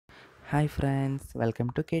Hi friends, welcome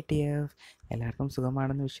to KTF. എല്ലാവർക്കും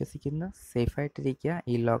സുഖമാണെന്ന് വിശ്വസിക്കുന്നു. സേഫായിട്ടിരിക്കുക.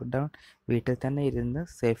 ഈ ലോക്ക്ഡൗൺ വീട്ടിൽ തന്നെ ഇരുന്ന്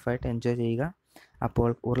സേഫായിട്ട് എൻജോയ് ചെയ്യുക. അപ്പോൾ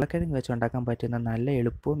ഉരുളക്കിഴങ്ങ് വെച്ച് ഉണ്ടാക്കാൻ പറ്റുന്ന നല്ല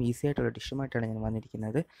എളുപ്പവും ഈസി ആയിട്ടുള്ള ഡിഷുമായിട്ടാണ് ഞാൻ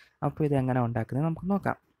വന്നിരിക്കുന്നത്. അപ്പോൾ ഇതെങ്ങനെ ഉണ്ടാക്കുന്നത് നമുക്ക്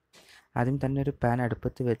നോക്കാം. ആദ്യം തന്നെ ഒരു പാൻ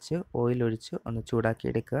അടുപ്പത്ത് വെച്ച് ഓയിൽ ഒഴിച്ച് ഒന്ന് ചൂടാക്കി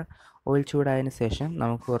എടുക്കുക. ഓയിൽ ചൂടായതിന് ശേഷം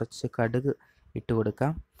നമുക്ക് കുറച്ച് കടുക് ഇട്ട്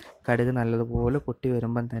കൊടുക്കാം. കടുക് നല്ലതുപോലെ പൊട്ടി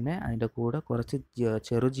വരുമ്പം തന്നെ അതിൻ്റെ കൂടെ കുറച്ച്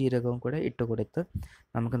ചെറുജീരകവും കൂടെ ഇട്ട് കൊടുത്ത്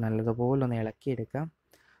നമുക്ക് നല്ലതുപോലെ ഒന്ന് ഇളക്കിയെടുക്കാം.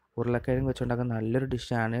 ഉരുളക്കിഴങ്ങ് വെച്ചുണ്ടാക്കുന്ന നല്ലൊരു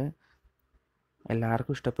ഡിഷാണ്,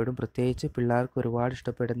 എല്ലാവർക്കും ഇഷ്ടപ്പെടും. പ്രത്യേകിച്ച് പിള്ളേർക്ക് ഒരുപാട്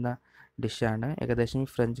ഇഷ്ടപ്പെടുന്ന ഡിഷാണ്. ഏകദേശം ഈ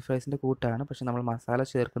ഫ്രഞ്ച് ഫ്രൈസിൻ്റെ കൂട്ടാണ്, പക്ഷെ നമ്മൾ മസാല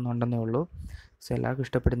ചേർക്കുന്നുണ്ടെന്നേ ഉള്ളൂ. സോ എല്ലാവർക്കും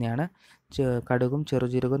ഇഷ്ടപ്പെടുന്നതാണ്. കടുകും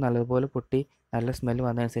ചെറുജീരകവും നല്ലതുപോലെ പൊട്ടി നല്ല സ്മെല്ല്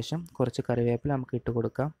വന്നതിന് ശേഷം കുറച്ച് കറിവേപ്പില നമുക്ക് ഇട്ട്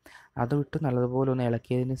കൊടുക്കാം. അതും ഇട്ട് നല്ലതുപോലെ ഒന്ന്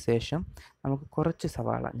ഇളക്കിയതിന് ശേഷം നമുക്ക് കുറച്ച്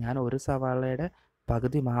സവാള, ഞാൻ ഒരു സവാളയുടെ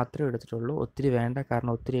പകുതി മാത്രമേ എടുത്തിട്ടുള്ളൂ, ഒത്തിരി വേണ്ട.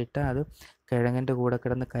 കാരണം ഒത്തിരി ഇട്ടാൽ അത് കിഴങ്ങിൻ്റെ കൂടെ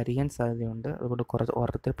കിടന്ന് കരിയാൻ സാധ്യതയുണ്ട്. അതുകൊണ്ട് കുറച്ച്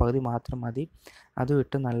ഓരോരുത്തർ പകുതി മാത്രം മതി. അതും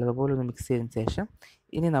ഇട്ട് നല്ലതുപോലെ ഒന്ന് മിക്സ് ചെയ്തതിന് ശേഷം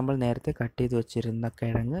ഇനി നമ്മൾ നേരത്തെ കട്ട് ചെയ്ത് വെച്ചിരുന്ന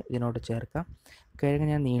കിഴങ്ങ് ഇതിനോട് ചേർക്കാം. കിഴങ്ങ്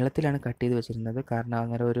ഞാൻ നീളത്തിലാണ് കട്ട് ചെയ്ത് വെച്ചിരുന്നത്, കാരണം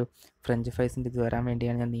അങ്ങനെ ഒരു ഫ്രഞ്ച് ഫ്രൈസിൻ്റെ ഇത് വരാൻ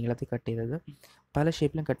വേണ്ടിയാണ് ഞാൻ നീളത്തിൽ കട്ട് ചെയ്തത്. പല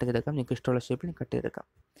ഷേപ്പിലും കട്ട് ചെയ്തെടുക്കാം, നിങ്ങൾക്ക് ഇഷ്ടമുള്ള ഷേപ്പിലും കട്ട് ചെയ്തെടുക്കാം.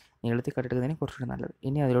 നീളത്തിൽ കട്ട് എടുക്കുന്നതിന് കുറച്ചുകൂടി നല്ലത്.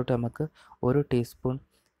 ഇനി അതിലോട്ട് നമുക്ക് 1 ടീസ്പൂൺ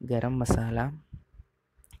ഗരം മസാല,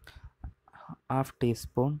 1/2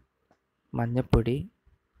 ടീസ്പൂൺ മഞ്ഞൾപ്പൊടി,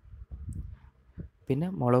 പിന്നെ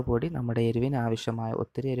മുളക് പൊടി നമ്മുടെ എരിവിന് ആവശ്യമായ,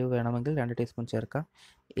 ഒത്തിരി എരിവ് വേണമെങ്കിൽ 2 ടീസ്പൂൺ ചേർക്കാം,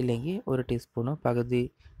 ഇല്ലെങ്കിൽ 1 ടീസ്പൂണോ പകുതി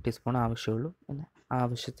ടീസ്പൂണോ ആവശ്യമുള്ളൂ. പിന്നെ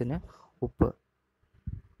ആവശ്യത്തിന് ഉപ്പ്,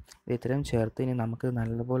 ഇത്രയും ചേർത്ത് ഇനി നമുക്ക്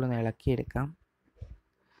നല്ലപോലെ ഒന്ന് ഇളക്കിയെടുക്കാം.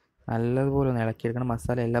 നല്ലതുപോലെ ഒന്ന് ഇളക്കിയെടുക്കണം.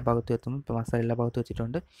 മസാല എല്ലാ ഭാഗത്തും എത്തുമ്പോൾ, ഇപ്പോൾ മസാല എല്ലാ ഭാഗത്തും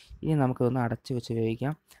വെച്ചിട്ടുണ്ട്. ഇനി നമുക്കൊന്ന് അടച്ച് വെച്ച്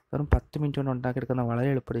വേവിക്കാം. വെറും 10 മിനിറ്റ് കൊണ്ട് ഉണ്ടാക്കിയെടുക്കുന്ന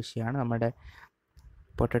വളരെ എളുപ്പ ഡിഷാണ്. നമ്മുടെ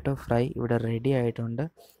പൊട്ടറ്റോ ഫ്രൈ ഇവിടെ റെഡി ആയിട്ടുണ്ട്.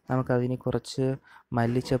 നമുക്കതിന് കുറച്ച്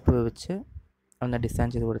മല്ലിച്ചപ്പ് വെച്ച് ഒന്ന് ഡിസൈൻ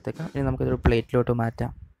ചെയ്ത് കൊടുത്തേക്കാം. ഇനി നമുക്കിതൊരു പ്ലേറ്റിലോട്ട്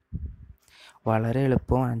മാറ്റാം. വളരെ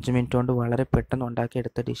എളുപ്പവും 5 മിനിറ്റ് കൊണ്ട് വളരെ പെട്ടെന്ന്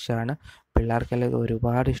ഉണ്ടാക്കിയെടുത്ത ഡിഷാണ്. പിള്ളേർക്കെല്ലാം ഇത്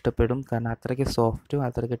ഒരുപാട് ഇഷ്ടപ്പെടും, കാരണം അത്രയ്ക്ക് സോഫ്റ്റും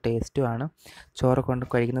അത്രയ്ക്ക് ടേസ്റ്റുമാണ്. ചോറ് കൊണ്ട്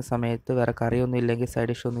കഴിക്കുന്ന സമയത്ത് വേറെ കറിയൊന്നും ഇല്ലെങ്കിൽ, സൈഡ്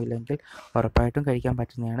ഡിഷൊന്നും ഇല്ലെങ്കിൽ ഉറപ്പായിട്ടും കഴിക്കാൻ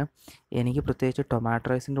പറ്റുന്നതാണ്. എനിക്ക് പ്രത്യേകിച്ച് ടൊമാറ്റോ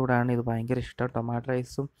റൈസിൻ്റെ കൂടെയാണ് ഇത് ഭയങ്കര ഇഷ്ടം. ടൊമാറ്റോ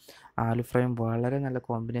റൈസും ആലു ഫ്രൈയും വളരെ നല്ല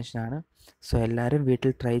കോമ്പിനേഷനാണ്. സോ എല്ലാവരും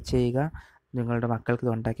വീട്ടിൽ ട്രൈ ചെയ്യുക, നിങ്ങളുടെ മക്കൾക്ക്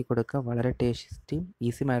ഇത് ഉണ്ടാക്കി കൊടുക്കുക. വളരെ ടേസ്റ്റിയും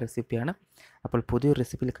ഈസിയുമായ റെസിപ്പിയാണ്. അപ്പോൾ പുതിയൊരു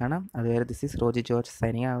റെസിപ്പിയിൽ കാണാം. അതുവരെ this is Roji George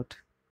signing out.